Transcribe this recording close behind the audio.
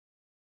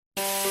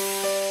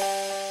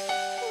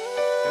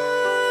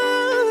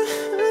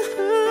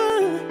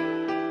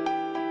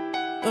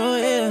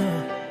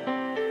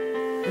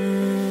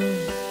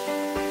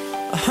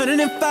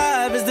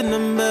105 is the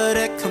number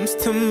that comes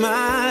to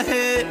my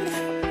head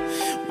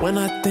when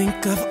I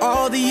think of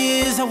all the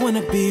years I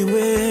wanna be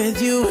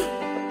with you.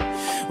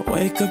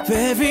 Wake up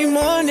every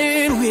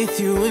morning with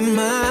you in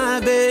my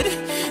bed.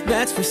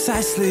 That's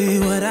precisely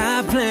what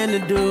I plan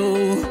to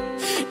do.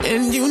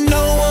 And you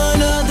know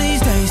one of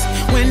these days,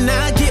 when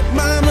I get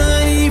my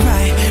money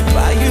right,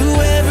 buy you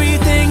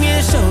everything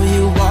and show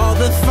you all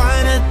the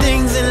finer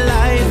things in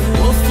life.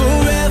 We'll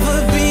forever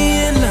be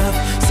in love,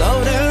 so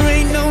there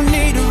ain't no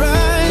need to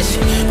rush.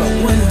 But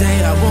one day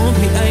I won't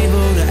be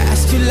able to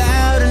ask you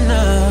loud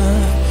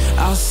enough.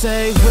 I'll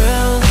say,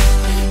 will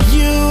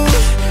you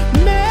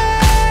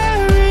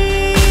marry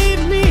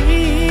me?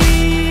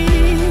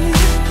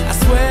 I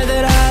swear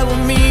that I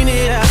will mean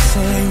it. I'll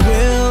say,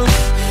 will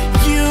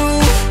you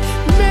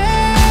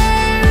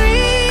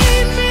marry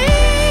me?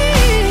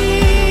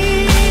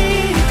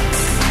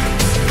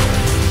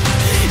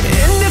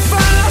 And if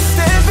I lost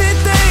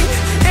everything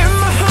in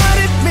my heart,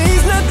 it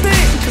means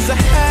nothing, 'cause I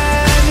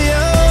have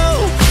you,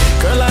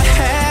 girl, I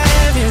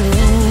have you.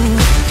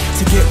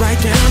 To get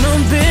right down on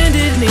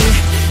bended knee,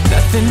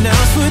 nothing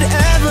else would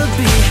ever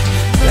be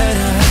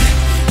better,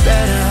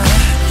 better.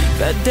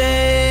 The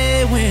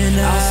day when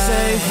I'll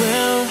say,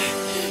 will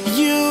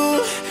you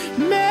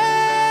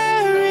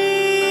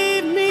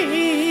marry me?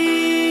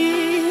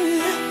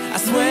 I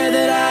swear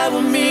that I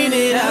will mean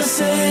it. I'll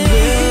say,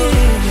 will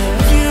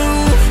you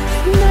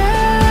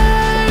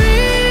marry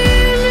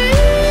me?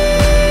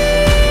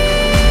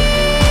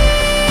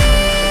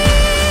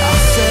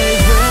 I'll say,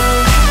 will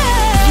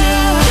you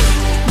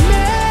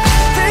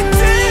marry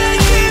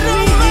me?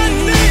 On my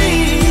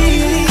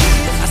knees,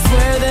 I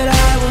swear that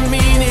I will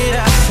mean it.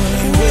 I say,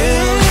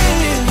 will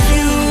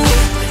you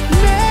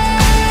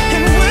marry?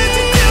 And would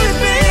you do it,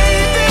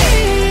 baby?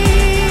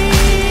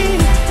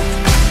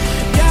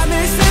 Got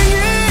me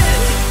singing,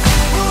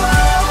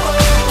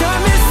 got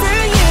me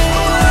singing.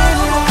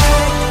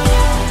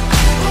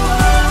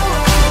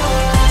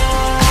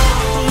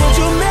 Would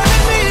you marry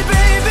me,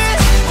 baby?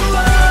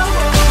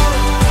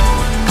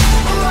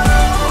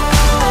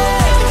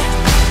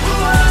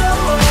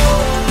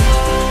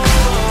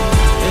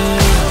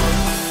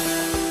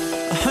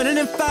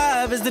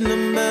 105 is the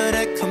number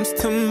that comes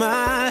to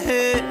my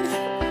head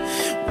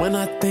when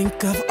I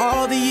think of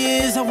all the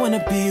years I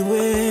wanna be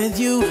with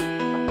you.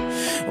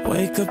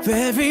 Wake up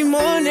every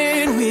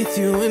morning with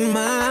you in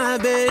my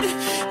bed.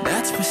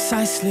 That's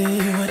precisely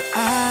what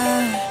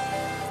I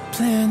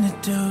plan to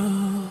do.